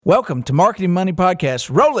Welcome to Marketing Money Podcast.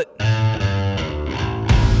 Roll it.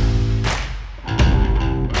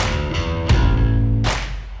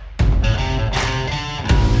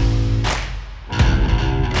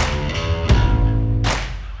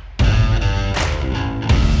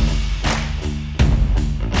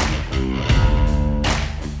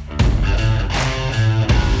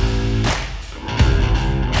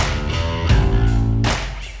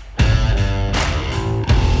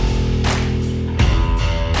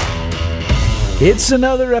 It's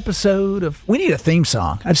another episode of. We need a theme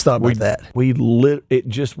song. I just thought about that. It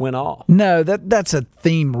just went off. No, that's a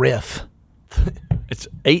theme riff. It's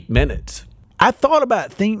 8 minutes. I thought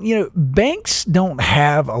about theme. Banks don't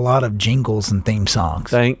have a lot of jingles and theme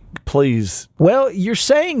songs. Please. Well, you're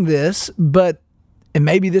saying this, and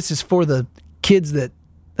maybe this is for the kids that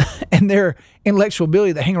and their intellectual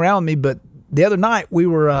ability that hang around with me, but the other night we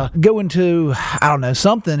were going to,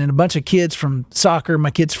 something, and a bunch of kids from soccer,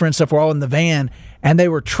 my kids' friends stuff, were all in the van, and they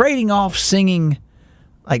were trading off singing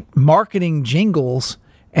like marketing jingles,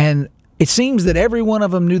 and it seems that every one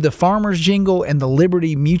of them knew the Farmers jingle and the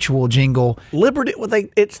Liberty Mutual jingle.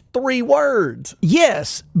 It's 3 words.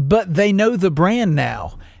 Yes, but they know the brand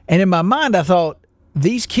now. And in my mind, I thought,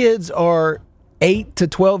 these kids are 8 to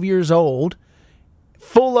 12 years old,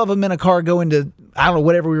 full of them in a car going to,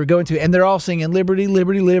 whatever we were going to, and they're all singing Liberty,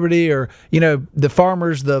 Liberty, Liberty, or, the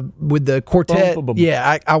Farmers, with the quartet. Bum, bum, bum.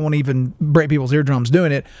 Yeah, I won't even break people's eardrums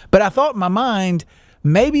doing it. But I thought in my mind,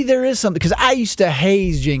 maybe there is something, because I used to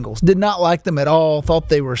haze jingles, did not like them at all, thought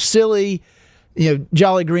they were silly,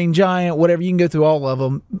 Jolly Green Giant, whatever, you can go through all of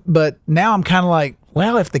them. But now I'm kind of like,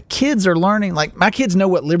 well, if the kids are learning, like my kids know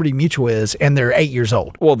what Liberty Mutual is, and they're 8 years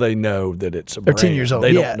old. Well, they know that it's a brand. Or 10 years old,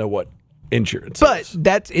 They yeah. don't know what insurance But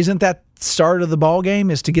is. isn't that start of the ball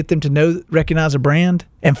game, is to get them to recognize a brand?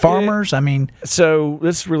 And Farmers, So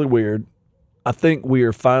this is really weird. I think we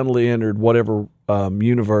are finally entered whatever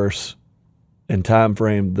universe and time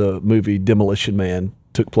frame the movie Demolition Man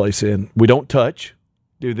took place in. We don't touch,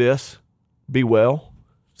 do this, be well,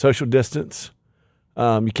 social distance.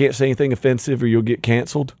 You can't say anything offensive or you'll get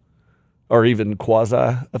canceled, or even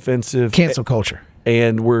quasi-offensive. cancel culture.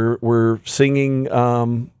 And we're singing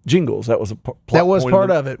jingles. That was a That was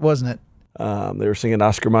part of it, wasn't it? They were singing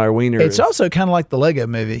Oscar Mayer Wiener. It's also kind of like the Lego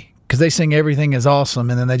movie, because they sing everything is awesome,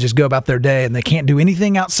 and then they just go about their day, and they can't do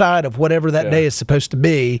anything outside of whatever that day is supposed to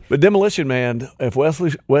be. But Demolition Man, if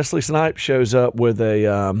Wesley Snipes shows up with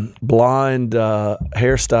a blonde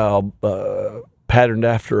hairstyle patterned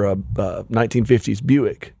after a 1950s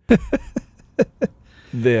Buick,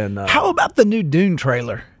 then... How about the new Dune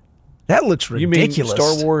trailer? That looks ridiculous. You mean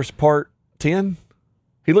Star Wars Part 10?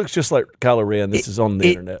 He looks just like Kylo Ren. This is on the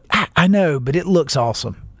internet. I know, but it looks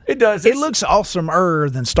awesome. It does. It looks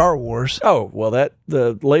awesomer than Star Wars. Oh, well,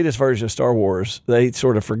 the latest version of Star Wars, they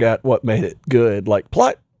sort of forgot what made it good, like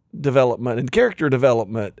plot development and character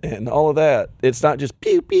development and all of that. It's not just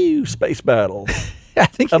pew pew space battle. I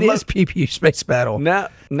think it is Pew Pew Space Battle. Now,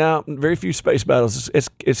 very few space battles.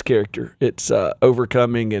 It's character. It's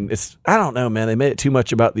overcoming, and it's, I don't know, man. They made it too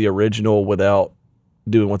much about the original without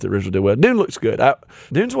doing what the original did well. Dune looks good.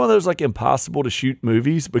 Dune's one of those like impossible to shoot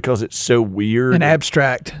movies because it's so weird and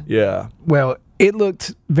abstract. Yeah. Well, it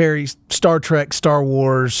looked very Star Trek, Star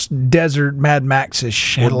Wars, desert, Mad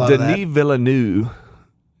Max-ish. Had a lot of that. Denis Villeneuve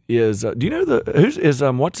is. Do you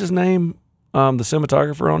know what's his name? The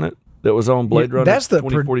cinematographer on it that was on Blade Runner. That's the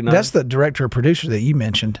 2049. That's the director or producer that you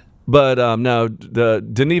mentioned. But no, the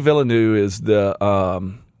Denis Villeneuve is the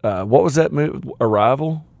what was that movie?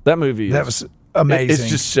 Arrival. That movie. That was amazing. It's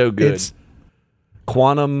just so good. It's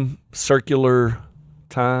quantum circular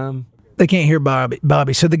time. They can't hear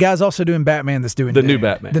Bobby. So the guy's also doing Batman. That's doing the new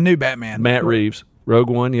Batman. The new Batman. Matt Reeves. Rogue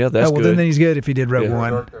One. Yeah, that's good. Then he's good if he did Rogue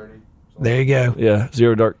One. Dark 30. There you go. Yeah,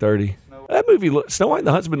 Zero Dark 30. That movie, Snow White and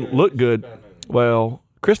the Huntsman, looked good. Well,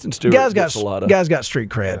 Kristen Stewart gets a lot of. Guy's got street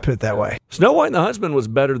cred. Put it that way. Snow White and the Huntsman was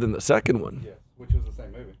better than the second one. Yes, which was the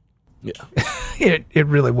same movie. Yeah. It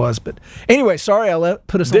really was. But anyway, sorry I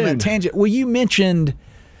put us on that tangent. Well, you mentioned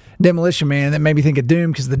Demolition Man. That made me think of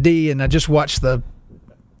Doom because the D, and I just watched the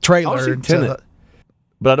trailer.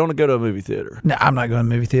 But I don't want to go to a movie theater. No, I'm not going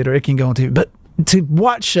to a movie theater. It can go on TV. But to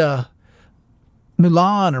watch Mulan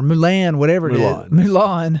or Mulan, whatever it is.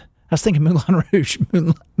 Mulan. I was thinking Moulin Rouge.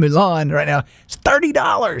 Mulan right now. It's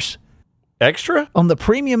 $30. Extra? On the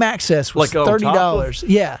premium access was like $30.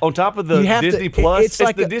 Yeah. On top of the Disney Plus? It's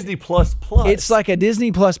like the Disney Plus Plus. It's like a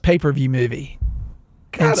Disney Plus pay-per-view movie.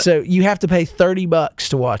 So you have to pay $30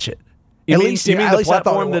 to watch it. You mean the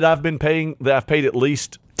platform that I've been paying, that I've paid at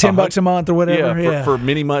least $10 a month or whatever? For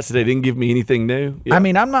many months that they didn't give me anything new? Yeah. I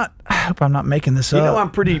mean, I'm not... hope I'm not making this You up. know,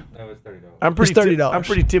 I'm pretty. No, it's $30. I'm pretty. It's $30. I'm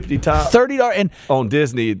pretty tippity top $30 and on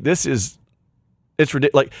Disney. It's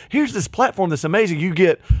ridiculous. Like, here's this platform that's amazing. You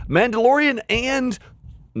get Mandalorian and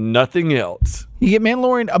nothing else. you get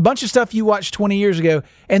Mandalorian, a bunch of stuff you watched 20 years ago,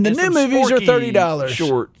 and the And new some movies are Sporky $30.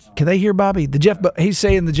 Shorts, Can they hear Bobby? He's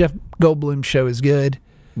saying the Jeff Goldblum show is good.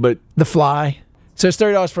 but The Fly. So it's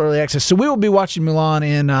 $30 for early access. So we will be watching Mulan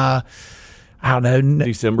in I don't know,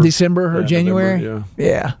 December. or Yeah, January. November,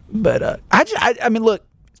 yeah. But I mean, look,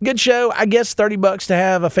 good show. I guess $30 to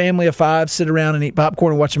have a family of 5 sit around and eat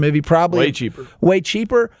popcorn and watch a movie. Probably Way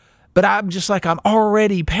cheaper. But I'm just like, I'm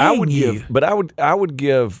already paying you. I would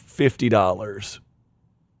give $50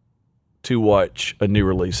 to watch a new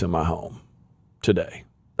release in my home today.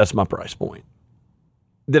 That's my price point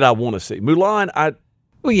that I want to see. Mulan,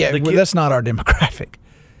 Well, yeah, that's not our demographic.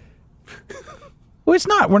 Well, it's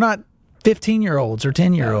not. We're not 15-year-olds or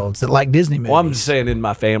 10-year-olds that like Disney movies. well, I'm just saying in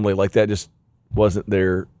my family, like that just wasn't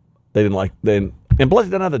there. They didn't like then, and plus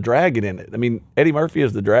it doesn't have the dragon in it. I mean, Eddie Murphy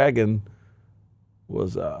as the dragon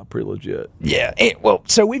was pretty legit. Yeah.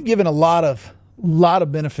 So we've given a lot of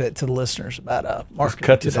benefit to the listeners about marketing.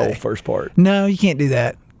 Cut this today. whole first part. No, you can't do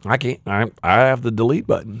that. I can't. I have the delete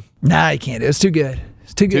button. Nah, you can't. It's too good.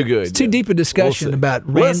 It's too good. Too good, It's too yeah. deep a discussion We'll see. about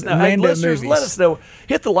Let us know. Hey, random listeners, movies. let us know.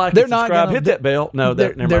 Hit the like They're and not subscribe. gonna- Hit that bell. No,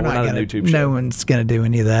 They're never mind. We're not gonna, a YouTube show. No one's going to do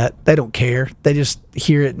any of that. They don't care. They just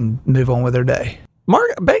hear it and move on with their day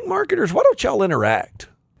Bank marketers, why don't y'all interact?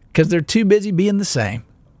 because they're too busy being the same.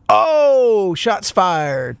 Oh, shots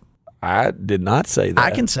fired. I did not say that.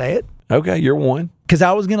 I can say it. Okay, you're one. Because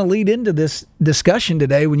I was going to lead into this discussion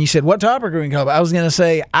today when you said, what topic are we going to talk about? I was going to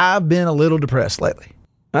say, I've been a little depressed lately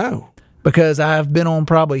Oh. because I've been on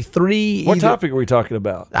probably 3. What topic are we talking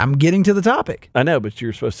about? I'm getting to the topic. I know, but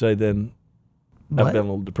you're supposed to say then What? I've been a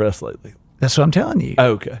little depressed lately. That's what I'm telling you.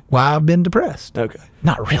 Okay. Why I've been depressed. Okay.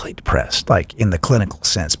 Not really depressed, like in the clinical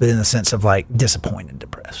sense, but in the sense of like disappointed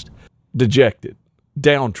depressed. Dejected.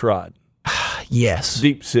 Downtrodden. Yes.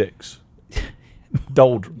 Deep six.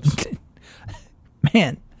 Doldrums.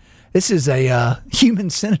 Man, this is a human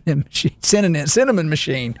cinnamon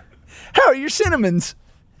machine. How are your cinnamons?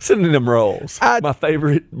 Synonym rolls. My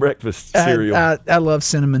favorite breakfast cereal. I love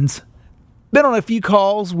cinnamons. Been on a few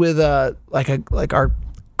calls with like our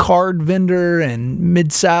card vendor and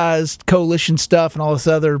mid-sized coalition stuff and all this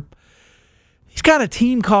other. These kind of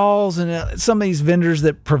team calls and some of these vendors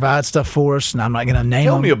that provide stuff for us, and I'm not going to name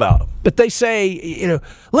Tell them. me about them. But they say,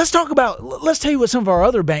 let's tell you what some of our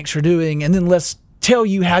other banks are doing, and then let's tell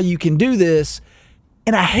you how you can do this.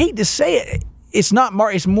 And I hate to say it, it's not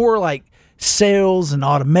it's more like sales and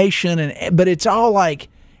automation, but it's all like,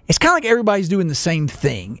 it's kind of like everybody's doing the same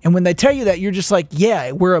thing. And when they tell you that, you're just like,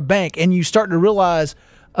 yeah, we're a bank. And you start to realize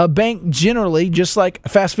a bank generally, just like a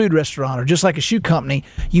fast food restaurant or just like a shoe company,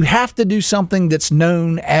 you have to do something that's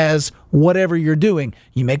known as whatever you're doing.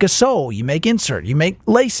 You make a sole, you make insert, you make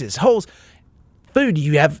laces, holes. Food,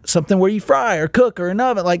 you have something where you fry or cook or an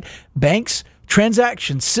oven. Like banks,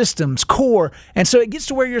 transactions, systems, core. And so it gets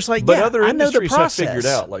to where you're just like, But yeah, other I know the industries have process. figured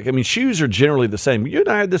out. Like, I mean, shoes are generally the same. You and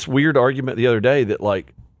I had this weird argument the other day that,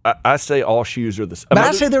 like, I say all shoes are the same. But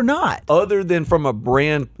I say they're not. Other than from a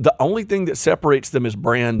brand, the only thing that separates them is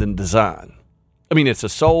brand and design. I mean, it's a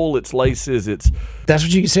sole, it's laces, it's That's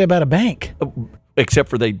what you can say about a bank. except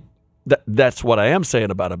for that's what I am saying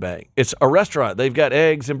about a bank. It's a restaurant. They've got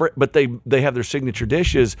eggs and but they have their signature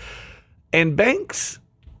dishes, and banks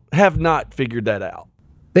have not figured that out.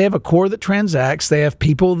 They have a core that transacts. They have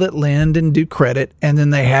people that lend and do credit, and then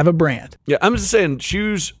they have a brand. Yeah, I'm just saying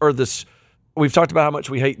shoes are this. We've talked about how much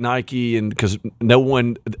we hate Nike, and because no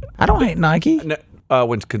one. I don't hate Nike.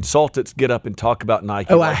 When consultants get up and talk about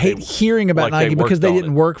Nike. Oh, I hate hearing about like Nike because they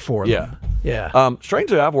didn't work for them. Yeah. Yeah.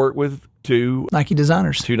 Strangely, I've worked with two Nike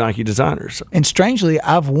designers. Nike designers. And strangely,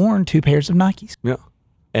 I've worn 2 pairs of Nikes. Yeah.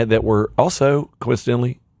 And that were also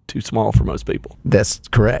coincidentally too small for most people. That's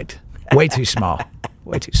correct. Way too small.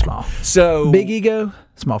 Way too small. So Big ego,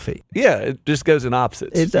 small feet. yeah, it just goes in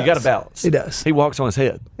opposites. It You got to does. balance. It does. He walks on his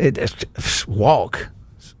head. Walk.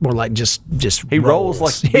 More like just He rolls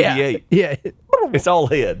like BB-8. Yeah. It's all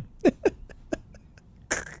head.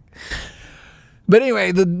 But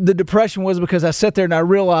anyway, the depression was because I sat there and I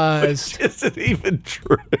realized Isn't even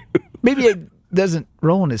true. maybe it doesn't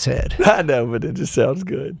roll on his head. I know, but it just sounds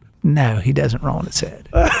good. No, he doesn't roll on his head.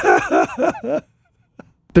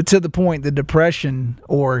 But to the point, the depression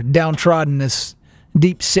or downtroddenness,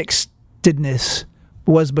 deep sixtedness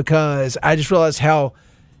was because I just realized how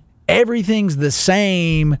everything's the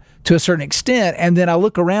same to a certain extent. And then I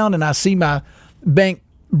look around and I see my bank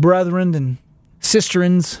brethren and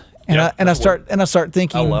sisterins And Yeah, I start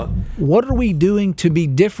thinking, love what are we doing to be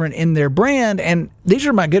different in their brand? And these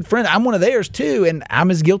are my good friends. I'm one of theirs too, and I'm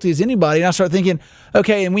as guilty as anybody. And I start thinking,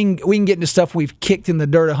 okay, and we can get into stuff we've kicked in the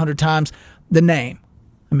dirt 100 times. The name.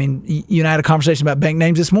 I mean, you and I had a conversation about bank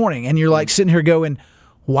names this morning, and you're like sitting here going,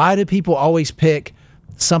 why do people always pick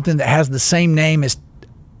something that has the same name as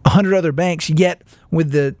 100 other banks? Yet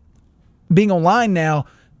with the being online now,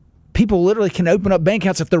 people literally can open up bank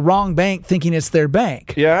accounts at the wrong bank thinking it's their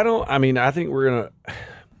bank. Yeah, I think we're going to.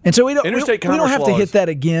 And so we don't have to hit that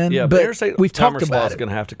again, Yeah, but interstate we've talked commerce law about is it. going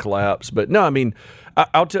to have to collapse. But no, I mean,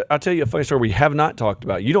 I'll tell you a funny story we have not talked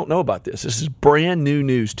about. You don't know about this. This is brand new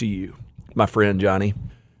news to you, my friend Johnny.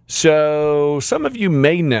 So some of you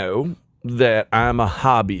may know that I'm a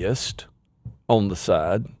hobbyist on the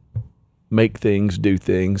side. Make things, do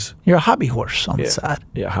things. You're a hobby horse on the side.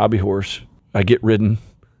 Yeah, hobby horse. I get ridden.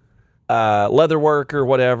 Leather work or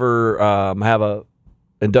whatever. I have a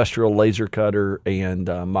industrial laser cutter, and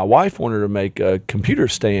my wife wanted to make a computer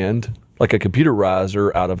stand, like a computer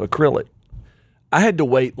riser, out of acrylic. I had to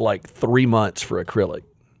wait like 3 months for acrylic.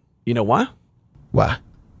 You know why? Why?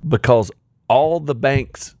 Because all the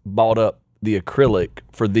banks bought up the acrylic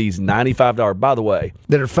for these $95. By the way,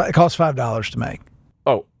 That cost $5 to make.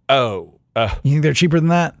 You think they're cheaper than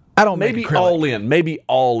that? I don't maybe make acrylic.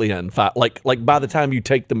 all in. Like by the time you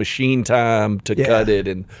take the machine time to cut it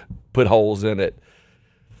and put holes in it.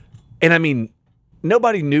 And I mean,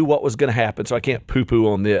 nobody knew what was going to happen, so I can't poo-poo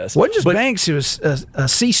on this. Wasn't just banks, it was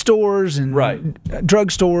C-stores and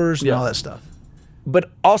drug stores and all that stuff.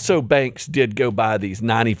 But also banks did go buy these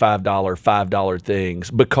 $95, $5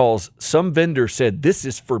 things because some vendor said this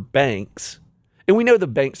is for banks. And we know the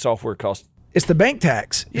bank software costs. It's the bank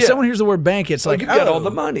tax. If someone hears the word bank, it's like, you got all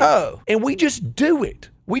the money. Oh. And we just do it.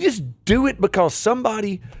 We just do it because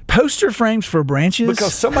somebody. Poster frames for branches?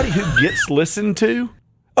 Because somebody who gets listened to.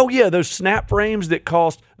 Oh, yeah, those snap frames that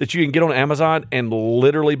you can get on Amazon and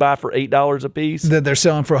literally buy for $8 a piece. That they're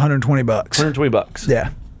selling for $120. $120.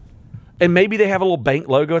 Yeah. And maybe they have a little bank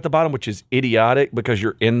logo at the bottom, which is idiotic because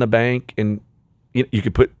you're in the bank and you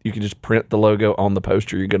could just print the logo on the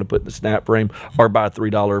poster you're going to put in the snap frame or buy a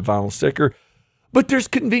 $3 vinyl sticker. But there's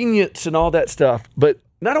convenience and all that stuff. But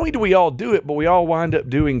not only do we all do it, but we all wind up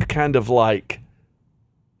doing kind of like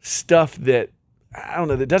stuff that, I don't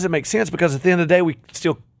know, that doesn't make sense because at the end of the day, we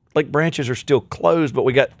still, like branches are still closed, but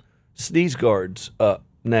we got sneeze guards up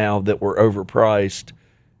now that were overpriced.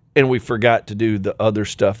 And we forgot to do the other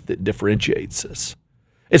stuff that differentiates us.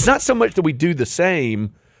 It's not so much that we do the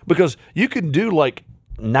same, because you can do like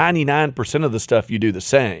 99% of the stuff you do the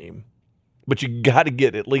same, but you got to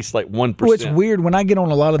get at least like 1%. Well, it's weird when I get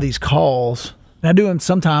on a lot of these calls, and I do them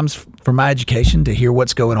sometimes for my education to hear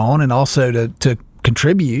what's going on and also to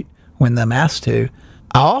contribute when I'm asked to.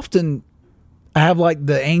 I have like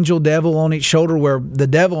the angel devil on each shoulder, where the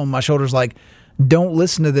devil on my shoulder is like, don't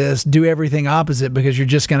listen to this, do everything opposite because you're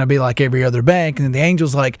just going to be like every other bank. And then the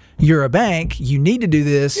angel's like, you're a bank, you need to do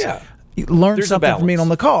this. Yeah. Learn There's something from being on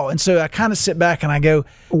the call. And so I kind of sit back and I go,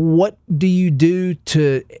 what do you do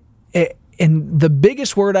to, and the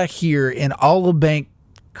biggest word I hear in all of bank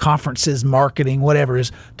conferences, marketing, whatever,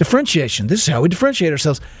 is differentiation. This is how we differentiate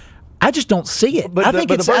ourselves. I just don't see it. I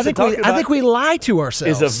think we lie to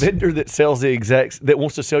ourselves. Is a vendor that sells the exact, that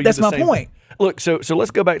wants to sell you That's the same. my point. Look, so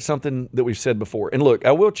let's go back to something that we've said before. And look,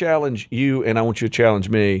 I will challenge you, and I want you to challenge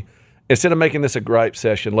me. Instead of making this a gripe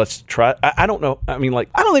session, let's try. I don't know. I mean, like,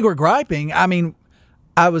 I don't think we're griping. I mean,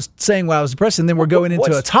 I was saying why I was depressed, and then we're going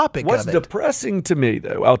into a topic What's of it. depressing to me,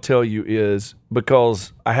 though, I'll tell you, is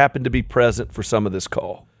because I happened to be present for some of this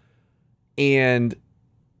call. And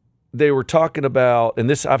they were talking about, and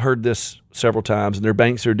this, I've heard this several times, and their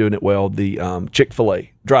banks are doing it well, the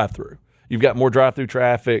Chick-fil-A drive-through. You've got more drive-through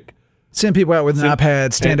traffic. Send people out with an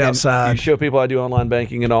iPad, stand outside. You show people how to do online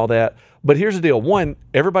banking and all that. But here's the deal. One,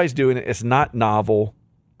 everybody's doing it. It's not novel.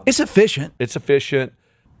 It's efficient. It's efficient.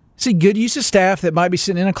 See, good use of staff that might be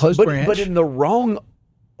sitting in a closed branch. But in the wrong,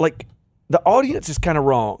 like, the audience is kind of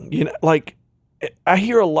wrong. You know, like, I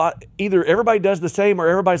hear a lot, either everybody does the same or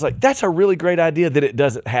everybody's like, that's a really great idea that it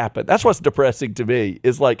doesn't happen. That's what's depressing to me,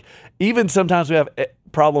 is like, even sometimes we have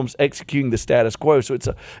problems executing the status quo. So it's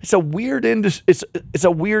a weird it's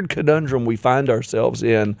a weird conundrum we find ourselves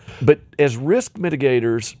in. But as risk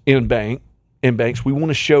mitigators in banks, we want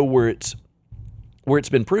to show where it's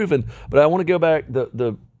been proven. But I want to go back.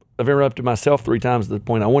 I've interrupted myself 3 times. The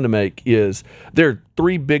point I want to make is there are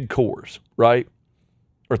 3 big cores, right?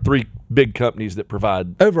 Or 3 big companies that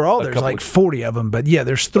provide. Overall, there's like 40 of them, but yeah,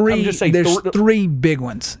 there's 3. I'm just saying, there's 3 big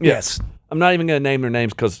ones. Yes, I'm not even going to name their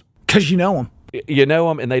names because you know them. You know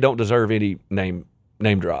them, and they don't deserve any name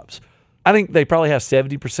drops. I think they probably have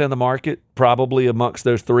 70% of the market, probably amongst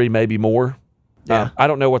those three, maybe more. Yeah. I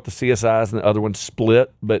don't know what the CSIs and the other ones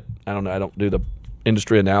split, but I don't know. I don't do the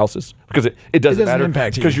industry analysis because it doesn't matter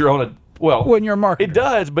impact you. because you're on a When you're a marketer. It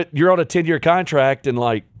does, but you're on a 10-year contract, and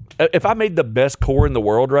like if I made the best core in the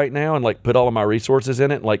world right now and like put all of my resources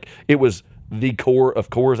in it, and like it was the core of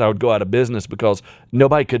cores, I would go out of business because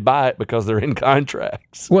nobody could buy it because they're in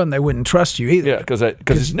contracts. Well, and they wouldn't trust you either. Yeah, because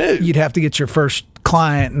it's new. You'd have to get your first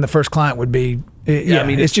client, and the first client would be. I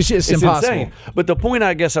mean, it's impossible. Insane. But the point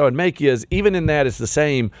I guess I would make is even in that it's the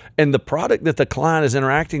same, and the product that the client is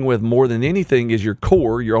interacting with more than anything is your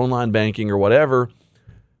core, your online banking or whatever,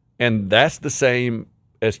 and that's the same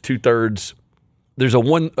as 2/3. There's a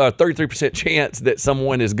 33% chance that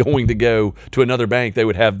someone is going to go to another bank. They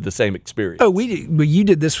would have the same experience. Oh, you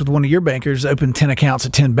did this with one of your bankers, open 10 accounts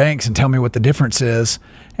at 10 banks and tell me what the difference is.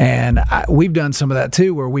 And we've done some of that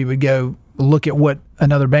too, where we would go look at what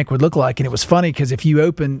another bank would look like. And it was funny because if you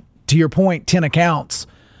open, to your point, 10 accounts,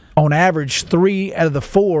 on average, 3 out of the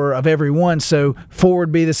 4 of every one. So 4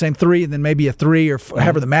 would be the same 3, and then maybe a 3 or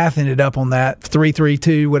however the math ended up on that, 3, 3,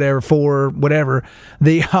 2, whatever, 4, whatever.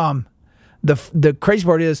 The crazy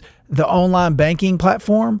part is the online banking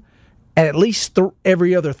platform, at least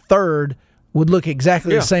every other third would look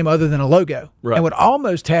exactly the same other than a logo, right, and would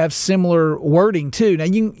almost have similar wording too. Now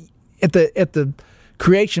you at the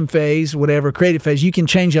creation phase, whatever creative phase, you can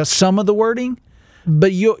change out some of the wording,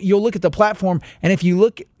 but you'll look at the platform, and if you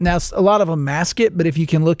look now, a lot of them mask it, but if you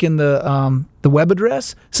can look in the web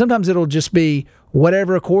address, sometimes it'll just be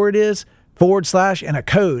whatever a core it is / and a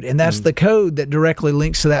code, and that's the code that directly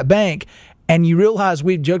links to that bank. And you realize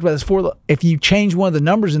we've joked about this before. If you change one of the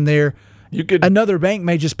numbers in there, another bank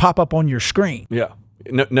may just pop up on your screen. Yeah,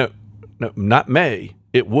 no, not may.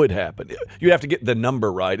 It would happen. You have to get the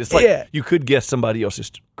number right. It's like you could guess somebody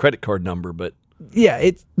else's credit card number, but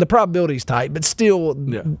the probability's tight, but still,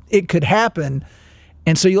 it could happen.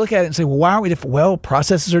 And so you look at it and say, well, why aren't we different? Well,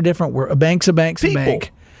 processes are different. A bank's a bank's a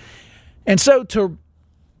bank. And so to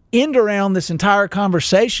end around this entire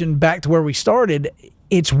conversation back to where we started,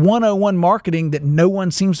 it's 101 marketing that no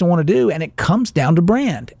one seems to want to do, and it comes down to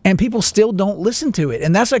brand. And people still don't listen to it.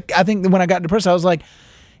 And that's I think when I got depressed, I was like,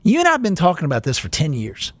 you and I have been talking about this for 10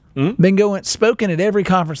 years. Mm-hmm. Been spoken at every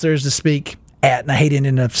conference there is to speak at, and I hate it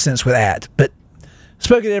in a sense with at, but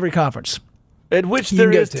spoken at every conference. At which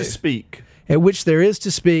there is to speak. At which there is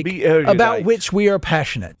to speak, about which we are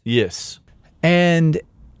passionate. Yes. And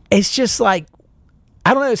it's just like,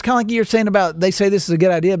 I don't know, it's kind of like you're saying about, they say this is a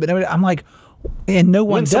good idea, but I'm like, and no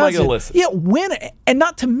one does it. Listen? Yeah, and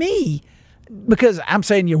not to me, because I'm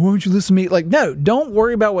saying, why don't you listen to me? Like, no, don't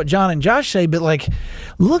worry about what John and Josh say, but like,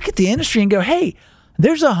 look at the industry and go, hey,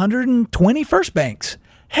 there's 120 First Banks.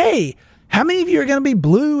 Hey, how many of you are going to be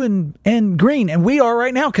blue and green? And we are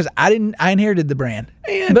right now because I inherited the brand.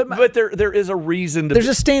 But there is a reason to. There's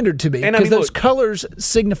a standard to be, because those colors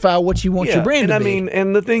signify what you want your brand to be.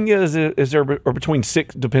 And the thing is there are between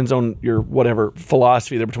 6, depends on your whatever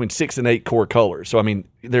philosophy, they're between 6 and 8 core colors. So I mean,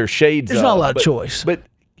 there's shades. There's not a lot of choice. But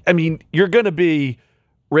I mean, you're going to be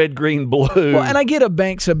red, green, blue. Well, and I get a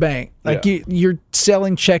bank's a bank. Like you're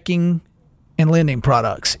selling checking and lending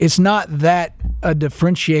products. It's not that a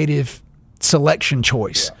differentiative selection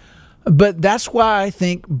choice. But that's why I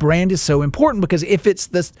think brand is so important, because if it's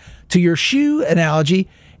this, to your shoe analogy,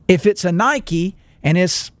 if it's a Nike and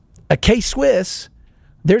it's a K-Swiss,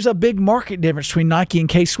 there's a big market difference between Nike and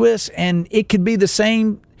K-Swiss, and it could be the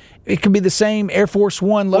same. It could be the same Air Force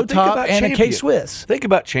One low top and a K-Swiss. Think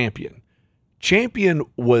about Champion. Champion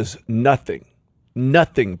was nothing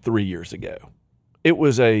 3 years ago. It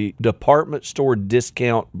was a department store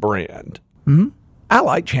discount brand. Mm-hmm. I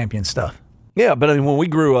like Champion stuff. Yeah, but I mean, when we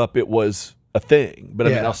grew up, it was a thing. But I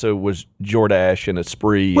mean, also was Jordache and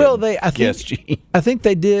Esprit. Well, and I think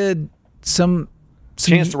they did some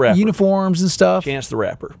Chance the Rapper uniforms and stuff. Chance the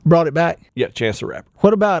Rapper brought it back. Yeah, Chance the Rapper.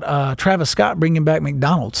 What about Travis Scott bringing back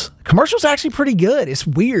McDonald's? Commercial's actually pretty good. It's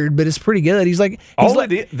weird, but it's pretty good. He's like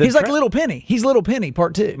Little Penny. He's Little Penny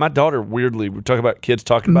Part 2. My daughter, weirdly, we talk about kids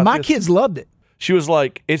talking about my kids loved it. She was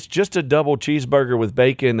like, it's just a double cheeseburger with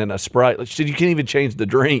bacon and a Sprite. Like, she said, you can't even change the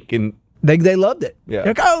drink. And they loved it. Yeah.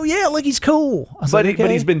 They're like, oh, yeah, look, he's cool. But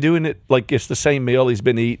he's been doing it like it's the same meal he's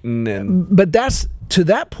been eating. But that's, to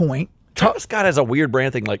that point. Travis Scott has a weird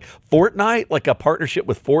brand thing, like Fortnite, like a partnership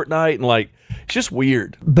with Fortnite. And like, it's just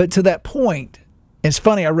weird. But to that point, it's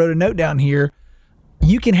funny, I wrote a note down here.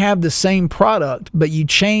 you can have the same product, but you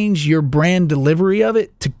change your brand delivery of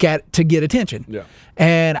it to get attention. Yeah.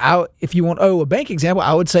 And if you want a bank example,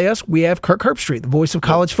 I would say we have Kirk Herbstreit, the voice of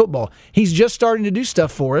college football. He's just starting to do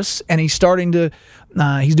stuff for us, and he's starting to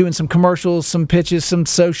he's doing some commercials, some pitches, some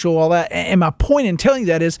social, all that. And my point in telling you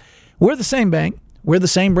that is, we're the same bank, we're the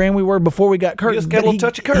same brand we were before we got Kirk. You just got a little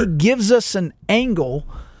touch of Kirk. He gives us an angle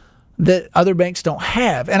that other banks don't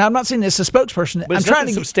have. And I'm not saying this as a spokesperson. But it's I'm trying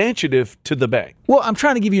to substantive to the bank. Well, I'm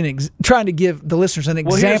trying to give you trying to give the listeners an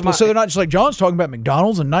example, so they're not just like John's talking about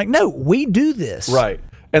McDonald's and Nike. No, we do this. Right.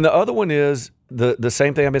 And the other one is the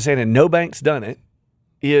same thing I've been saying, and no bank's done it,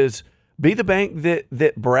 is be the bank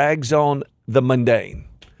that brags on the mundane.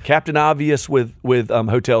 Captain Obvious with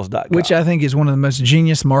Hotels.com. Which I think is one of the most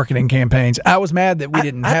genius marketing campaigns. I was mad that we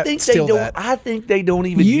didn't steal that. I think they don't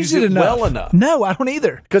even use it well enough. No, I don't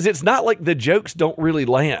either. Because it's not like the jokes don't really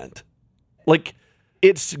land. Like,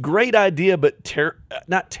 it's a great idea, but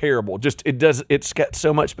not terrible. Just it's got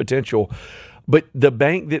so much potential. But the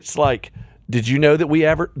bank that's like, did you know that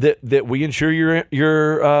we insure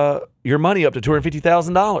your money up to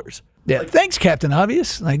 $250,000? Yeah. Thanks, Captain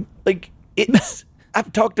Obvious. Like it's.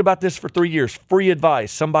 I've talked about this for 3 years. Free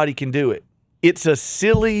advice. Somebody can do it. It's a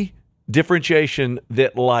silly differentiation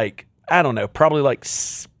that, I don't know, probably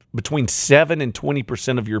between 7 and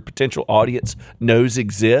 20% of your potential audience knows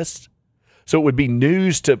exists. So it would be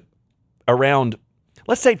news to around,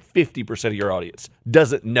 let's say 50% of your audience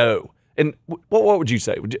doesn't know. And what would you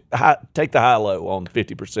say? Would you take the high-low on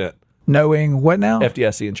 50%? Knowing what now?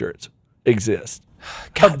 FDIC insurance exists.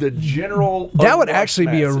 Of the general, that would actually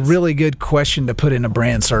be a really good question to put in a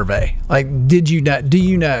brand survey. Like, did you know? Do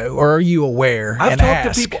you know, or are you aware?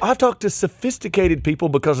 I've talked to sophisticated people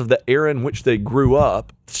because of the era in which they grew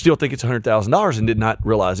up. Still think it's $100,000 and did not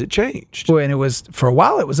realize it changed. Well, and it was for a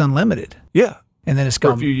while. It was unlimited. Yeah, and then it's for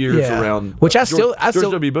gone a few years around. Which George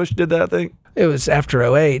W. Bush did that. I think it was after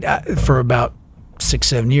 2008 for about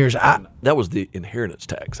 6-7 years. That was the inheritance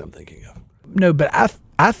tax I'm thinking of. No, but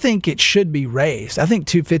I think it should be raised. I think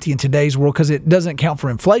 $250 in today's world, because it doesn't count for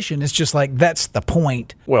inflation. It's just like, that's the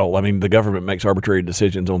point. Well, I mean, the government makes arbitrary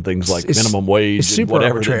decisions on things like minimum wage and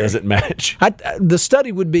whatever that doesn't match. The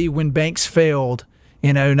study would be when banks failed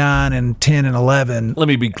in 2009 and 10 and 11. Let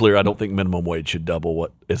me be clear. I don't think minimum wage should double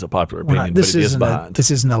what is a popular opinion, but it is behind.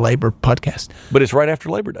 This isn't a labor podcast. But it's right after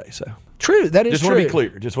Labor Day, so. True, that is true.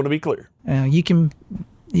 Just want to be clear. You can.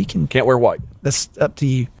 Can't wear white. That's up to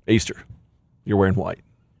you. Easter. You're wearing white.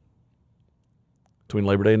 Between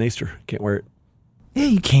Labor Day and Easter, can't wear it. Yeah,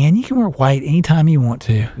 you can. You can wear white anytime you want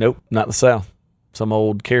to. Nope, not in the South. Some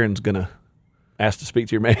old Karen's going to ask to speak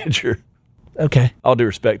to your manager. Okay. All due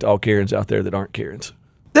respect to all Karens out there that aren't Karens.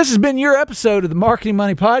 This has been your episode of the Marketing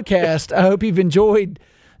Money Podcast. I hope you've enjoyed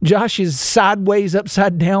Josh's sideways,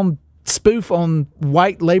 upside down spoof on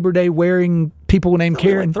white Labor Day wearing people named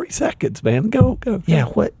Karen. Like 3 seconds, man. Go. Yeah,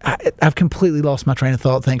 what? I've completely lost my train of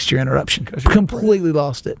thought thanks to your interruption. Completely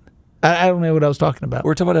lost it. I don't know what I was talking about.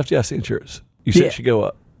 We're talking about FDIC insurance. You said it should go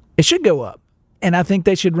up. It should go up. And I think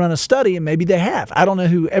they should run a study, and maybe they have. I don't know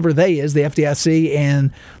whoever they is, the FDIC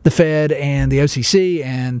and the Fed and the OCC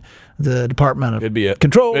and the Department of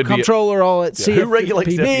Controller, all that. Who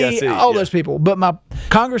regulates the FDIC? All those people. But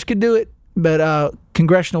Congress could do it, but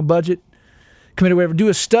Congressional Budget Committee, whatever, do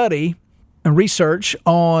a study and research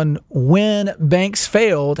on when banks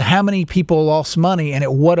failed, how many people lost money, and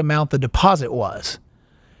at what amount the deposit was.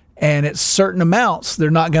 And at certain amounts,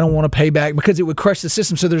 they're not going to want to pay back because it would crush the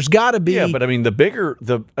system. So there's got to be. Yeah, but I mean,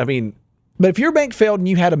 But if your bank failed and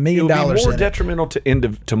you had $1 million, it would be more detrimental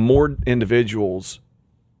to more individuals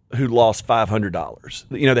who lost $500.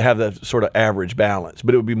 They have the sort of average balance,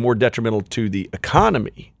 but it would be more detrimental to the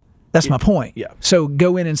economy. That's my point. Yeah. So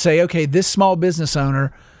go in and say, okay, this small business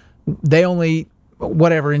owner, they only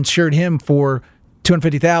insured him for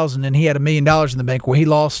 $250,000, and he had $1 million in the bank where he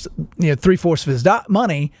lost 3/4 of his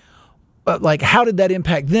money. But how did that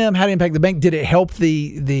impact them? How did it impact the bank? Did it help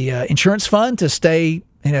the insurance fund to stay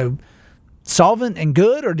solvent and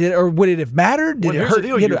good, or would it have mattered? Did it hurt?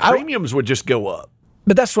 Your premiums would just go up.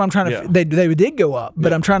 But that's what I'm trying to. They did go up,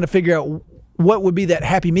 but I'm trying to figure out what would be that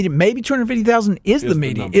happy medium. Maybe $250,000 is the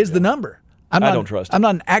median, the number. I don't trust it. I'm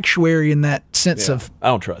not an actuary in that sense of. I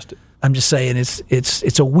don't trust it. I'm just saying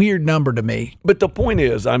it's a weird number to me. But the point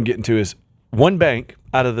I'm getting to is one bank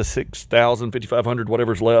out of the 6,000, 5,500,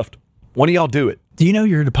 whatever's left. One of y'all do it. Do you know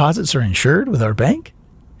your deposits are insured with our bank?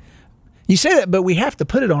 You say that, but we have to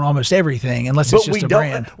put it on almost everything unless it's just a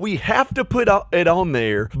brand. We have to put it on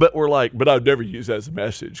there, but we're like, but I'd never use that as a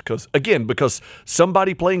message because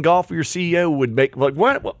somebody playing golf with your CEO would make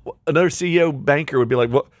another CEO banker would be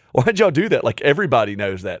like, why'd y'all do that? Like everybody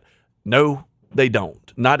knows that. No, They don't.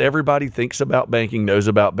 Not everybody thinks about banking, knows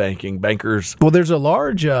about banking. Bankers. Well, there's a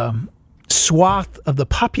large swath of the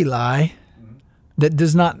populi that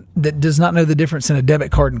does not know the difference in a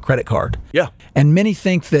debit card and credit card. Yeah. And many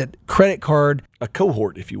think that credit card, A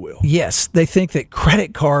cohort, if you will. yes, they think that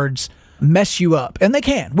credit cards mess you up, and they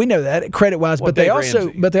can. We know that credit wise, but Dave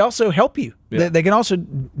they also help you. Yeah. They can also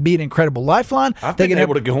be an incredible lifeline. I've They been can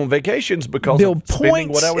able to go on vacations because build of spending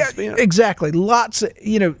points. what I would Yeah, spend. exactly. Lots of,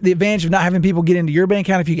 the advantage of not having people get into your bank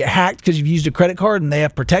account if you get hacked because you've used a credit card and they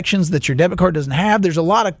have protections that your debit card doesn't have. There's a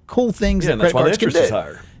lot of cool things that and that's credit why the cards can interest do. is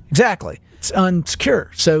higher. Exactly. It's unsecure.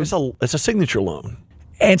 So It's a signature loan.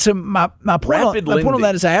 and so my point Rapid on lending.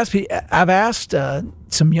 that is I've asked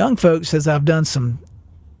some young folks as I've done some,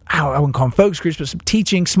 I wouldn't call them focus groups, but some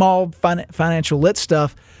teaching, small financial lit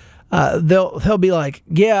stuff. They'll be like,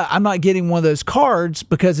 yeah, I'm not getting one of those cards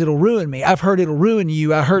because it'll ruin me. I've heard it'll ruin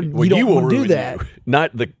you. I heard you don't want to do that. You.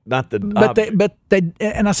 Not the. But they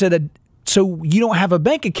and I said, so you don't have a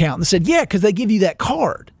bank account? And they said, yeah, because they give you that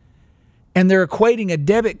card, and they're equating a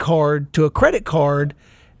debit card to a credit card.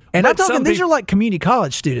 And I'm But talking, these are like community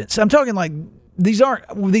college students. I'm talking like these aren't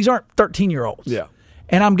 13-year-olds. Yeah.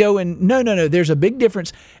 And I'm going, no. There's a big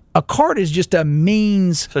difference. A card is just a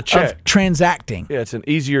means a check. of transacting. Yeah, it's an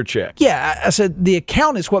easier check. Yeah, I said the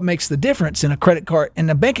account is what makes the difference in a credit card, in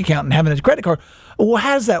a bank account, and having a credit card. Well,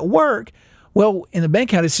 how does that work? Well, in the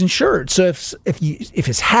bank account, it's insured. So if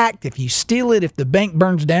it's hacked, if you steal it, if the bank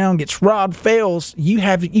burns down, gets robbed, fails,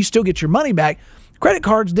 you still get your money back. Credit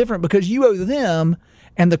card's different because you owe them,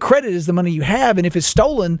 and the credit is the money you have. And if it's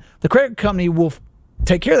stolen, the credit company will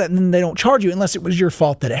take care of that, and then they don't charge you unless it was your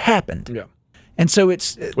fault that it happened. Yeah. And so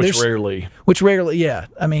it's Which rarely. yeah.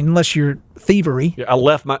 I mean, unless you're thievery. Yeah, I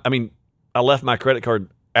left my credit card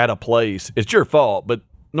at a place. It's your fault, but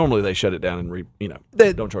normally they shut it down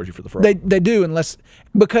and don't charge you for the fraud. They do,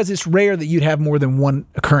 because it's rare that you'd have more than one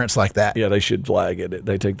occurrence like that. Yeah, they should flag it.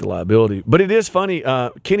 They take the liability. But it is funny.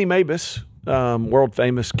 Kenny Mabus, world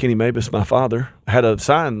famous Kenny Mabus, my father, had a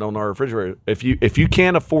sign on our refrigerator. If you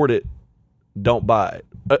can't afford it, don't buy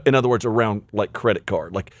it. In other words, around like credit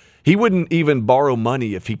card. Like he wouldn't even borrow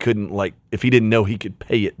money if he didn't know he could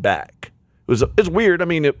pay it back. It's weird. I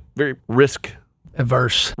mean, a very risk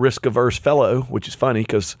averse fellow, which is funny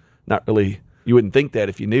because not really, you wouldn't think that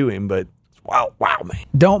if you knew him, but wow, man.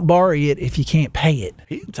 Don't borrow it if you can't pay it.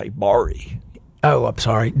 He didn't say borrow. Oh, I'm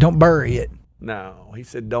sorry. Don't bury it. No, he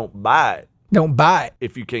said don't buy it. Don't buy it.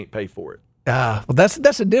 If you can't pay for it. Well,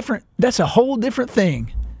 that's a whole different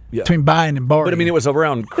thing between buying and borrowing. But I mean, it was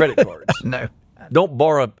around credit cards. No. Don't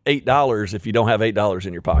borrow $8 if you don't have $8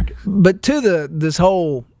 in your pocket. But to this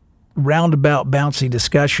whole roundabout bouncy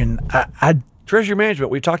discussion, I Treasury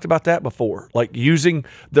management, we've talked about that before. Like using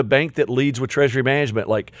the bank that leads with treasury management.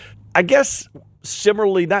 Like, I guess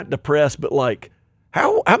similarly, not depressed, but like,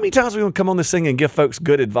 how many times are we going to come on this thing and give folks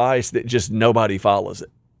good advice that just nobody follows it?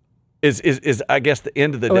 Is I guess the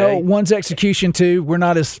end of the day. Well, one's execution, two, we're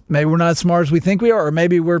not as smart as we think we are, or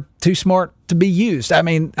maybe we're too smart to be used. I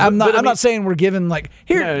mean, I'm not saying we're giving like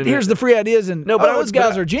here's the free ideas and those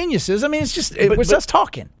guys are geniuses. I mean, it's just it was us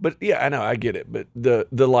talking. But yeah, I know, I get it. But the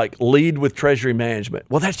like lead with treasury management.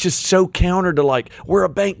 Well, that's just so counter to like we're a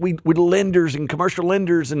bank, we lenders and commercial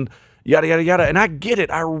lenders and yada yada yada. And I get it,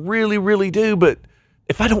 I really really do. But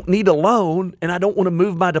if I don't need a loan and I don't want to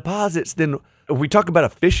move my deposits, then we talk about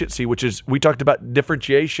efficiency, which is, we talked about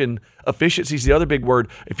differentiation. Efficiency is the other big word.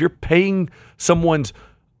 If you're paying someone's,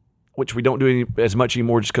 which we don't do as much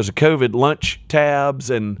anymore just because of COVID, lunch tabs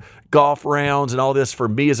and golf rounds and all this, for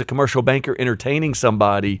me as a commercial banker, entertaining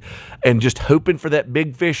somebody and just hoping for that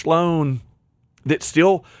big fish loan that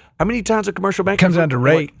still, how many times a commercial banker comes down to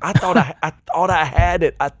rate? I thought I had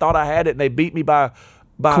it. And they beat me by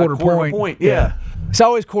quarter a quarter point. Yeah. It's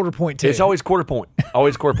always quarter point too. It's always quarter point.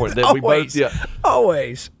 Always quarter point. That always. We both,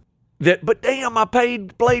 Always. But damn, I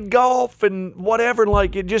played golf and whatever, and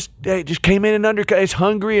like it just came in and undercut. It's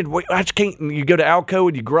hungry, and I just can't. And you go to Alco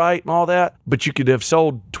and you gripe and all that, but you could have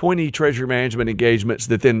sold 20 treasury management engagements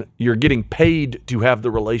that then you're getting paid to have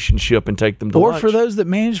the relationship and take them to lunch. Or for those that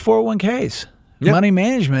manage 401ks. Yep. Money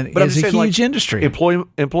management is a huge industry.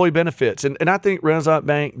 Employee benefits. And I think Renaissance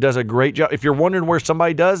Bank does a great job. If you're wondering where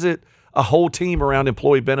somebody does it, a whole team around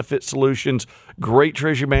employee benefit solutions, great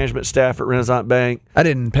treasury management staff at Renaissance Bank. I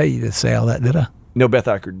didn't pay you to say all that, did I? No, Beth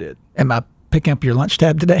Eichert did. Am I picking up your lunch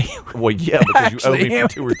tab today? Well, yeah, because you owe me for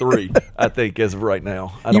 2 or 3, I think, as of right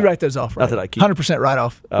now. You write those off, right? Not that I keep. 100%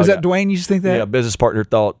 write-off. Was that Dwayne used to think that? Yeah, business partner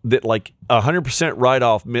thought that like 100%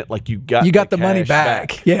 write-off meant like you got the money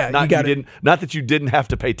back. Yeah, not, you got it. Not that you didn't have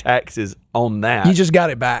to pay taxes on that. You just got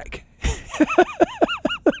it back.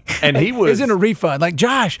 And he was in a refund. Like,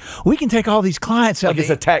 Josh, we can take all these clients out. like it's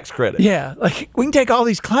a tax credit. Yeah, like we can take all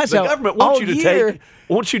these clients The out. government all wants you to year.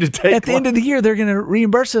 take At the end of the year, they're going to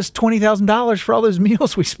reimburse us $20,000 for all those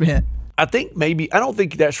meals we spent. I don't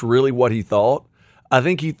think that's really what he thought. I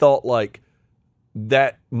think he thought like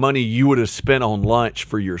that money you would have spent on lunch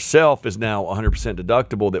for yourself is now 100%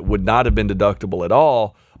 deductible that would not have been deductible at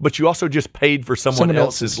all, but you also just paid for someone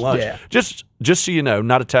else's lunch. Yeah. Just so you know,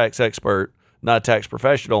 not a tax expert, not a tax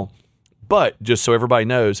professional, but just so everybody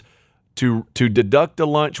knows, to deduct a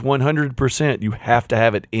lunch 100%, you have to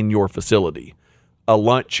have it in your facility. A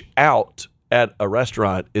lunch out at a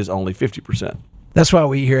restaurant is only 50%. That's why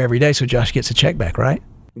we eat here every day, so Josh gets a check back, right?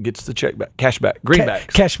 Gets the check back, cash back,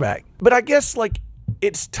 greenbacks. Cash back. But I guess like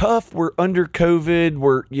it's tough. We're under COVID.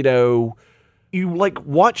 We're, you like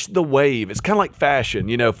watch the wave. It's kind of like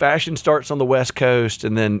fashion. Fashion starts on the West Coast,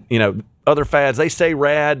 and then other fads. They say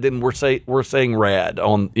rad, then we're saying rad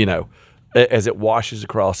on as it washes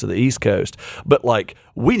across to the East Coast. But like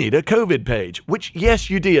we need a COVID page, which yes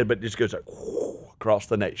you did, but it just goes like across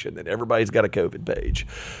the nation, and everybody's got a COVID page,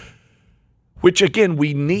 which again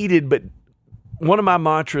we needed, but. One of my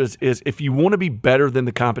mantras is if you want to be better than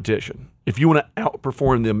the competition, if you want to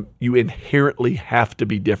outperform them, you inherently have to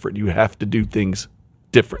be different. You have to do things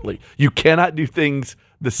differently. You cannot do things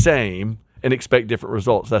the same and expect different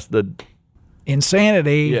results. That's the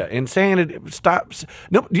insanity. Yeah, insanity. Stop.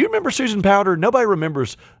 No, do you remember Susan Powder? Nobody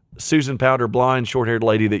remembers Susan Powder, blonde, short-haired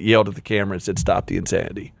lady that yelled at the camera and said, "Stop the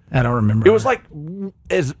insanity." I don't remember. It was like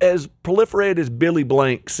as proliferated as Billy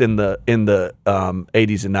Blanks in the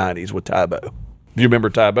 80s and 90s with Tybo. Do you remember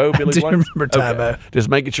Tybo, Billy I do Blanks? remember Tybo. Okay. Just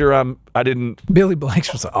making sure I didn't Billy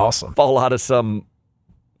Blanks was awesome. fall out of some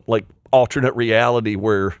like alternate reality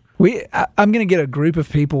where I'm going to get a group of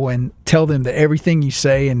people and tell them that everything you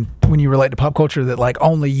say and when you relate to pop culture that like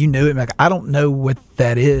only you knew it. Like, I don't know what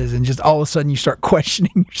that is, and just all of a sudden you start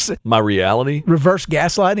questioning yourself. my reality. Reverse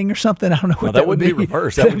gaslighting or something. I don't know what that wouldn't be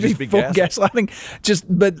reverse. That would just be full gaslighting.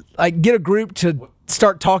 But like get a group to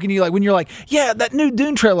start talking to you. Like when you're like, yeah, that new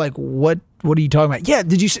Dune trailer. Like what are you talking about? Yeah,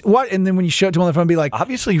 did you see what? And then when you show it to them on the phone, be like,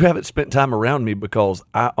 obviously you haven't spent time around me because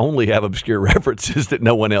I only have obscure references that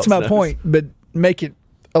no one else that's my knows. point. But make it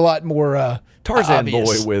a lot more Tarzan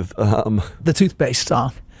obvious. Boy with The toothpaste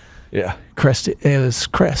song. yeah, Crest. It was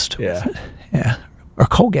Crest. Yeah. Yeah. Or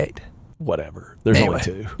Colgate. whatever. There's Anyway,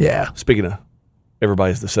 only two. yeah. Speaking of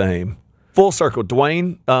everybody's the same. Full circle.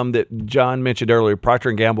 Dwayne, that John mentioned earlier,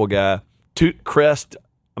 Procter & Gamble guy. Crest,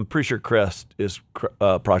 I'm pretty sure Crest is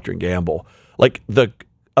Procter & Gamble. Like,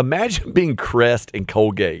 imagine being Crest and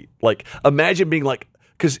Colgate. Like, imagine being like,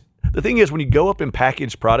 because the thing is, when you go up in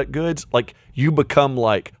packaged product goods, like, you become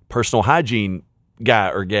like personal hygiene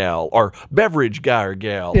guy or gal, or beverage guy or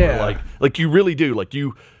gal. Yeah. Or like you really do. Like,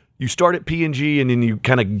 you start at P&G and then you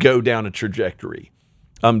kind of go down a trajectory.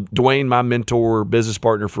 Dwayne, my mentor, business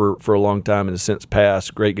partner for a long time and has since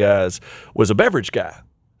passed, great guys, was a beverage guy.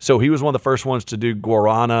 So he was one of the first ones to do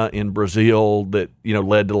guarana in Brazil that,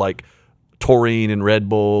 led to like taurine and Red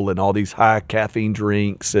Bull and all these high caffeine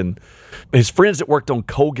drinks. And his friends that worked on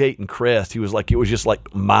Colgate and Crest, he was like, it was just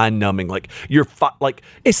like mind numbing. Like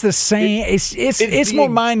it's the same. It's more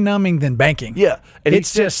mind numbing than banking. Yeah. And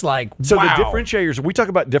it's just like, so wow. the differentiators, we talk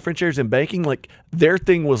about differentiators in banking, like their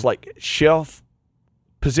thing was like shelf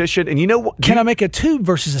position. And you know what? Can I make a tube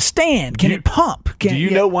versus a stand? Can it pump? Do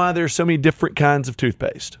you know why there's so many different kinds of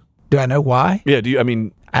toothpaste? Do I know why? Yeah. I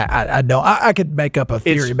mean, I don't. I could make up a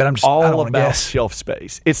theory, but I'm just all I don't wanna about guess. shelf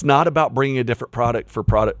space. It's not about bringing a different product for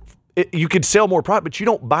product. You could sell more product, but you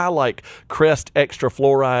don't buy like Crest Extra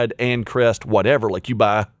Fluoride and Crest whatever. Like you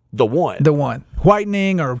buy the one.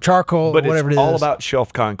 Whitening or charcoal, But or whatever it's it is. all about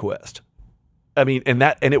shelf conquest. I mean, and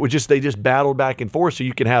it was just, they just battled back and forth. So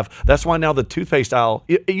you can have, that's why now the toothpaste aisle,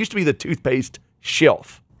 it used to be the toothpaste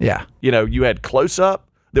shelf. Yeah. You had Close Up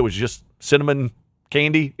that was just cinnamon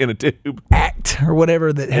candy in a tube. Act or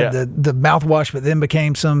whatever that had the mouthwash, but then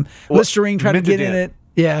became some Listerine trying to get in it.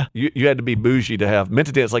 Yeah. You had to be bougie to have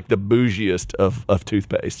Mentadent's like the bougiest of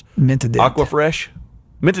toothpaste. Mentadent. Aquafresh.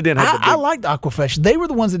 Mentadent had I liked Aquafresh. They were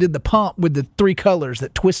the ones that did the pump with the three colors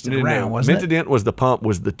that twisted around, wasn't it? Mentadent was the pump,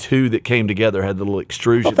 was the two that came together, had the little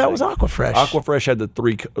extrusion. That was Aquafresh. Aquafresh had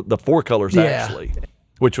the four colors actually,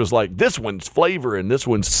 which was like this one's flavor and this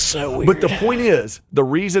one's so weird. But the point is, the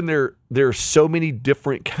reason there's so many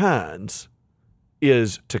different kinds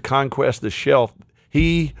is to conquest the shelf.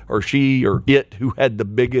 He or she or it who had the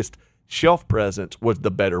biggest shelf presence was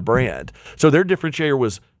the better brand. So their differentiator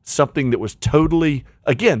was something that was totally,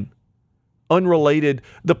 again, unrelated.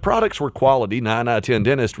 The products were quality. 9 out of 10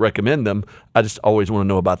 dentists recommend them. I just always want to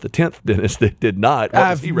know about the 10th dentist that did not.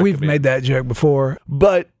 We've made that joke before.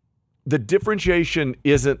 But the differentiation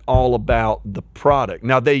isn't all about the product.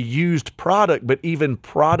 Now, they used product, but even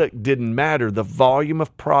product didn't matter. The volume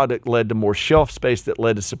of product led to more shelf space that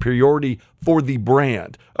led to superiority for the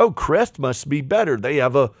brand. Oh, Crest must be better.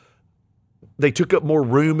 They took up more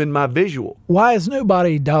room in my visual. Why is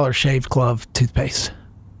nobody Dollar Shave Club toothpaste?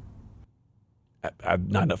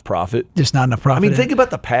 Not enough profit. Just not enough profit. I mean, think about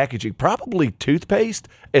the packaging. Probably toothpaste,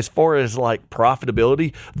 as far as like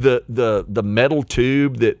profitability, the metal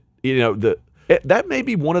tube that, that may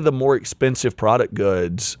be one of the more expensive product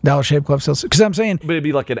goods. Dollar Shave Club sells, because I'm saying, but it'd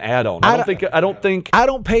be like an add-on. I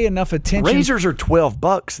don't pay enough attention. Razors are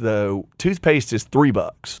 $12 though. Toothpaste is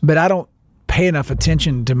 $3. But I don't pay enough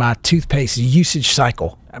attention to my toothpaste usage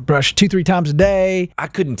cycle. I brush 2-3 times a day. I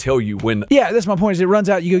couldn't tell you when. Yeah, that's my point. Is it runs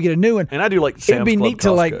out, you go get a new one. And I do like Sam's It'd be Club, neat to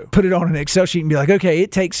Costco. like put it on an Excel sheet and be like, okay,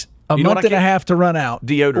 it takes a month and a half to run out.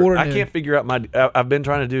 Deodorant. I can't figure out I've been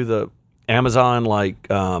trying to do the Amazon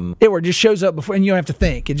it where it just shows up before and you don't have to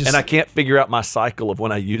think. And I can't figure out my cycle of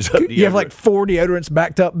when I use up deodorant. You have like 4 deodorants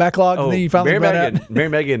backlogged, and then you finally run out. Mary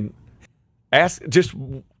Megan,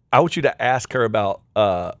 I want you to ask her about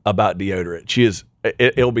deodorant. She is.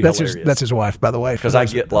 It'll be hilarious. That's his wife, by the way. Because I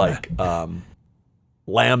get like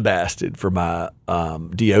lambasted for my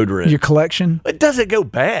deodorant. Your collection? It doesn't go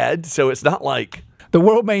bad, so it's not like the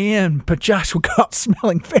world may end, but Josh will go out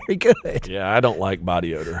smelling very good. Yeah, I don't like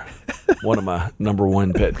body odor. One of my number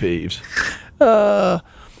one pet peeves.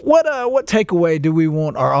 What takeaway do we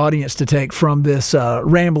want our audience to take from this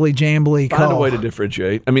rambly jambly call? Find a way to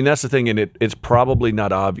differentiate. I mean, that's the thing, and it's probably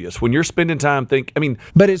not obvious when you're spending time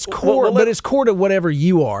but it's core. But it's core to whatever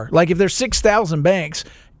you are. Like if there's 6,000 banks,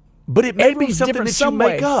 but it may be something that you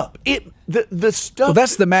make up. The stuff. Well,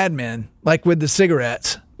 that's the Mad Men, like with the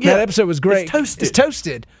cigarettes. Yeah, that episode was great. It's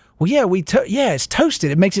toasted. Well, yeah, it's toasted.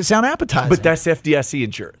 It makes it sound appetizing. But that's FDIC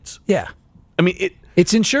insurance. Yeah, I mean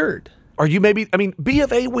it's insured. Are you B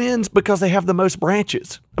of A wins because they have the most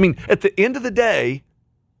branches. I mean, at the end of the day,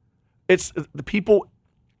 it's the people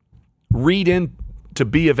read into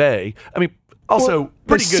B of A. I mean, also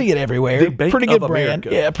pretty good. See it everywhere. Pretty good brand. America.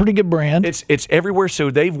 Yeah, pretty good brand. It's everywhere.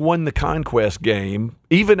 So they've won the conquest game,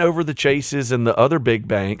 even over the Chases and the other big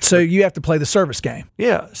banks. So you have to play the service game.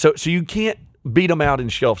 Yeah. So you can't beat them out in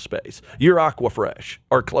shelf space. Your Aquafresh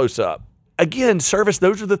or Close Up. Again, service.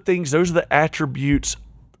 Those are the things. Those are the attributes.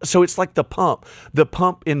 So it's like the pump. The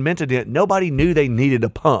pump in Mentadent, nobody knew they needed a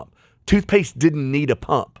pump. Toothpaste didn't need a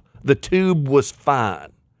pump. The tube was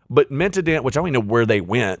fine. But Mentadent, which I don't even know where they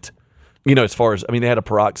went, as far as, they had a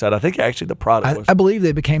peroxide. I think actually the product was. I believe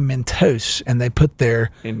they became Mentos, and they put their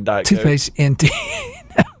toothpaste into,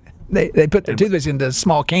 they put their toothpaste into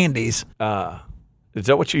small candies. Is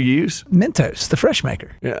that what you use? Mentos, the fresh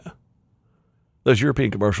maker. Yeah. Those European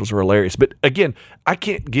commercials are hilarious. But again, I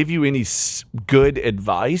can't give you any good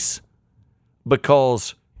advice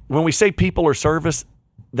because when we say people or service,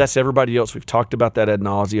 that's everybody else. We've talked about that ad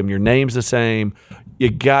nauseum. Your name's the same. You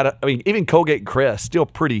got to, even Colgate and Crest, still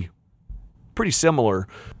pretty similar.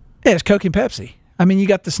 Yeah, it's Coke and Pepsi. You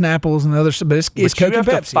got the Snapples and the others, but it's Coke and Pepsi.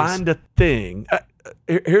 You have to find a thing.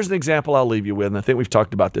 Here's an example I'll leave you with, and I think we've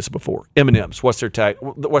talked about this before. M&M's, what's their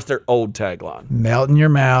old tagline? Melt in your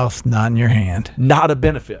mouth, not in your hand. Not a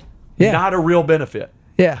benefit. Yeah. Not a real benefit.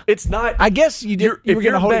 Yeah. It's not. I guess you were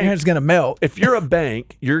going to hold it in your hand, it's going to melt. If you're a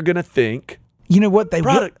bank, you're going to think. You know what?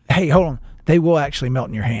 Hey, hold on. They will actually melt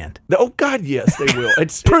in your hand. Oh, God, yes, they will.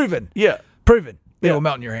 It's proven. Yeah. Proven. They will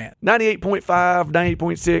melt in your hand. 98.5,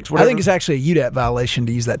 98.6, whatever. I think it's actually a UDAP violation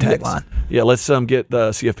to use that tagline. Let's get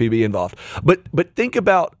the CFPB involved. But think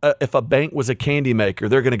about if a bank was a candy maker,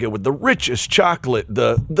 they're going to go with the richest chocolate,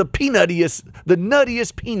 the peanuttiest, the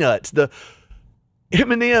nuttiest peanuts. The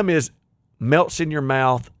M&M is melts in your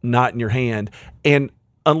mouth, not in your hand. And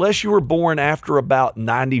unless you were born after about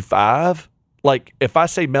 95, like if I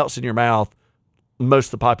say melts in your mouth, most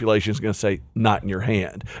of the population is going to say not in your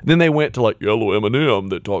hand. Then they went to like yellow M&M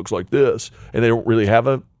that talks like this, and they don't really have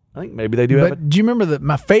I think maybe they do have But do you remember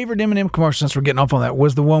my favorite M&M commercial, since we're getting off on that,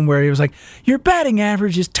 was the one where he was like, your batting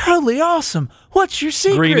average is totally awesome. What's your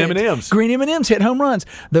secret? Green M&Ms. Green M&Ms hit home runs.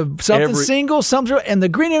 Single, something, and the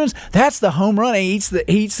green M&Ms, that's the home run. He eats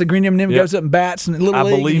the green M&M, goes up and bats, and little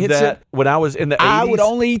league, believe hits that it. When I was in the 80s. I would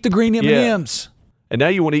only eat the green M&Ms. And now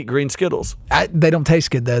you want to eat green Skittles. They don't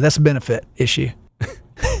taste good, though. That's a benefit issue.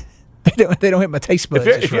 They don't hit my taste buds.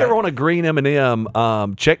 If you ever want a green M&M,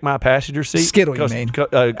 check my passenger seat. Skittle, you mean?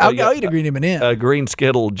 I'll eat a green M&M. A green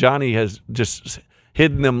Skittle. Johnny has just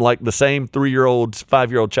hidden them like the same 3-year-old,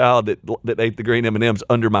 5-year-old child that ate the green M&Ms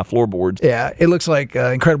under my floorboards. Yeah, it looks like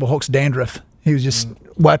Incredible Hulk's dandruff. He was just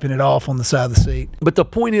wiping it off on the side of the seat. But the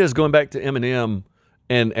point is, going back to M&M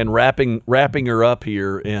and wrapping her up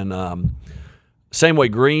here in same way.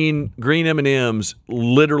 Green M&Ms.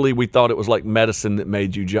 Literally, we thought it was like medicine that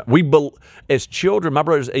made you jump. As children, my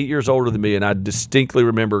brother's 8 years older than me, and I distinctly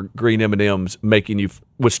remember green M&Ms making you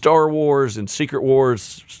with Star Wars and Secret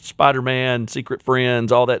Wars, Spider-Man, Secret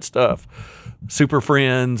Friends, all that stuff. Super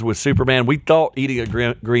Friends with Superman. We thought eating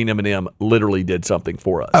a green M&M literally did something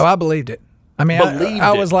for us. Oh, I believed it. I mean,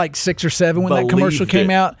 I was like 6 or 7 when that commercial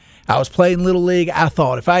came out. I was playing Little League. I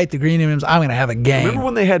thought if I eat the green M&Ms, I'm going to have a game. Remember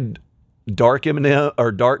when they had dark M&M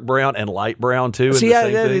or dark brown and light brown too? See,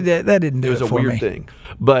 that didn't do it for me. It was a weird thing.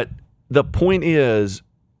 But the point is,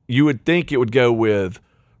 you would think it would go with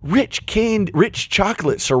rich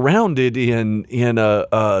chocolate surrounded in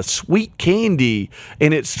a sweet candy,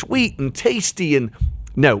 and it's sweet and tasty, and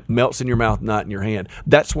no, melts in your mouth, not in your hand.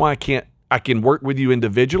 That's why I can work with you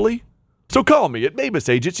individually. So call me at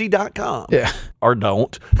MabusAgency.com. Yeah. Or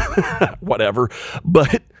don't. Whatever.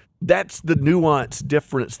 But that's the nuanced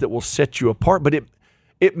difference that will set you apart. But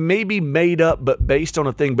it may be made up, but based on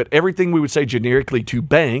a thing. But everything we would say generically to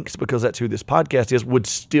banks, because that's who this podcast is, would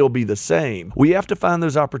still be the same. We have to find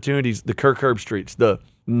those opportunities, the Kirk Herbstreits,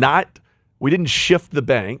 we didn't shift the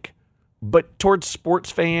bank, but towards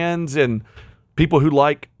sports fans and people who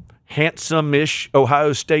like handsome-ish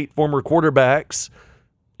Ohio State former quarterbacks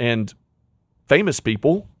and famous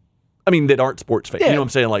people, I mean, that aren't sports fans. Yeah. You know what I'm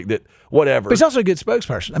saying? Like that, whatever. But he's also a good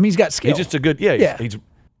spokesperson. I mean, he's got skill. He's just a good, he's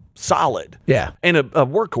solid. Yeah. And a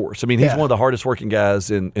workhorse. I mean, he's one of the hardest working guys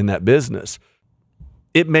in that business.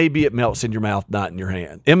 It may be it melts in your mouth, not in your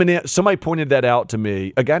hand. M&M, somebody pointed that out to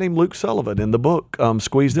me. A guy named Luke Sullivan in the book,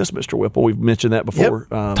 Squeeze This, Mr. Whipple. We've mentioned that before.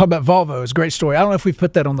 Yep. Talk about Volvo. It's a great story. I don't know if we've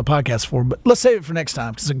put that on the podcast before, but let's save it for next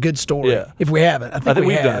time because it's a good story. Yeah. If we haven't. I think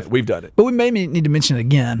we've done it. We've done it. But we may need to mention it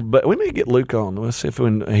again. But we may get Luke on. Let's see if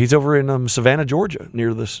he's over in Savannah, Georgia,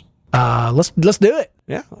 near this. Let's do it.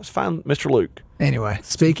 Yeah, let's find Mr. Luke. Anyway,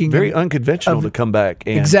 speaking very unconventional to come back.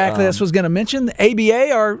 And, exactly, that's what I was going to mention. The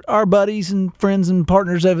ABA, our buddies and friends and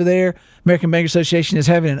partners over there, American Bank Association, is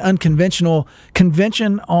having an unconventional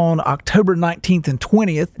convention on October 19th and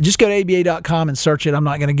 20th. Just go to ABA.com and search it. I'm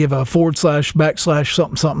not going to give a /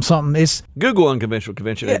 / It's Google unconventional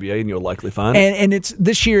convention ABA and you'll likely find it. And it's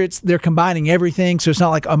this year. They're combining everything, so it's not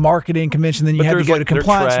like a marketing convention. Then you have to go to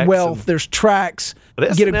compliance, wealth. There's tracks.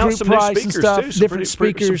 Get a group price and stuff. Different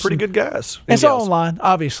speakers, some pretty good guys. And it's all online,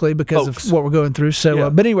 obviously, because of what we're going through. So,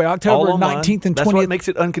 but anyway, October 19th and 20th. That's what makes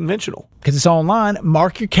it unconventional. Because it's online.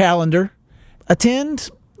 Mark your calendar. Attend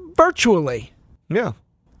virtually. Yeah.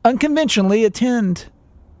 Unconventionally attend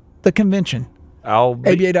the convention.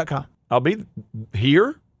 ABA.com. I'll be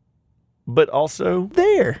here, but also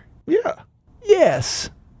there. Yeah. Yes.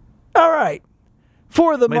 All right.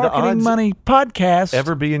 For the Marketing Money podcast.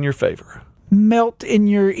 Ever be in your favor. Melt in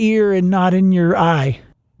your ear and not in your eye.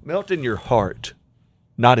 Melt in your heart,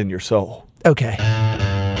 not in your soul. Okay.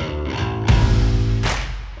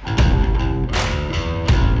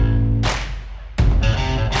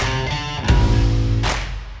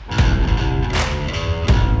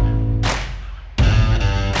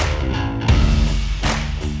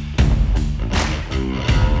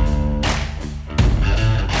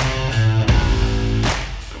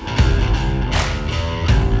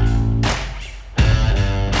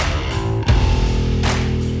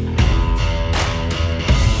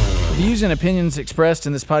 Views and opinions expressed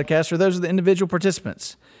in this podcast are those of the individual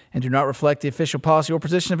participants and do not reflect the official policy or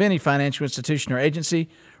position of any financial institution or agency,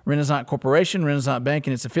 Renaissance Corporation, Renaissance Bank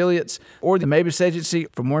and its affiliates, or the Mabus Agency.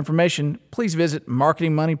 For more information, please visit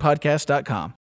marketingmoneypodcast.com.